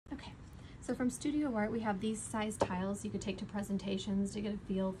So from StudioArt, we have these size tiles you could take to presentations to get a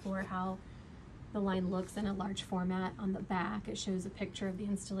feel for how the line looks in a large format. On the back, it shows a picture of the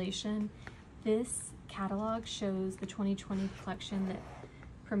installation. This catalog shows the 2020 collection that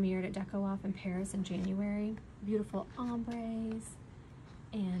premiered at Deco Off in Paris in January. Beautiful ombres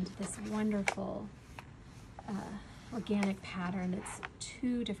and this wonderful organic pattern that's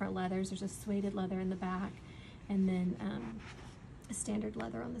 2 different leathers. There's a suede leather in the back and then a standard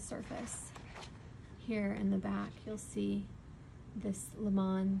leather on the surface. Here in the back you'll see this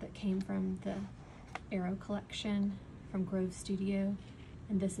lemon that came from the Arrow collection from Grove Studio,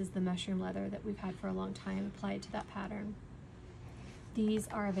 and this is the mushroom leather that we've had for a long time applied to that pattern. These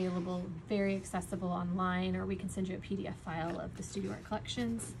are available, very accessible online, or we can send you a PDF file of the StudioArt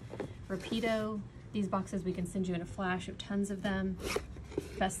collections. Rapido, these boxes we can send you in a flash of tons of them.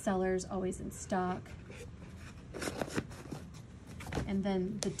 Best sellers, always in stock. And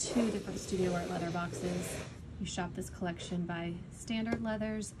then the 2 different StudioArt leather boxes. You shop this collection by standard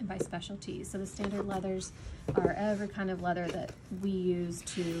leathers and by specialties. So the standard leathers are every kind of leather that we use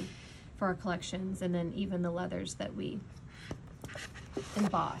for our collections, and then even the leathers that we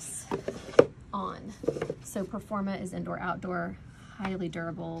emboss on. So Performa is indoor, outdoor, highly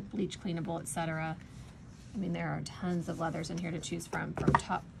durable, bleach cleanable, etc. I mean, there are tons of leathers in here to choose from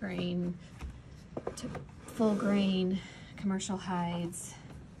top grain to full grain, commercial hides,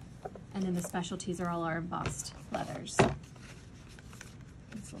 and then the specialties are all our embossed leathers.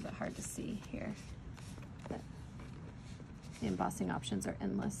 It's a little bit hard to see here, but the embossing options are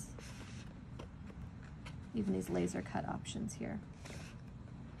endless. Even these laser cut options here.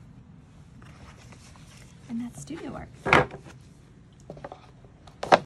 And that's StudioArt.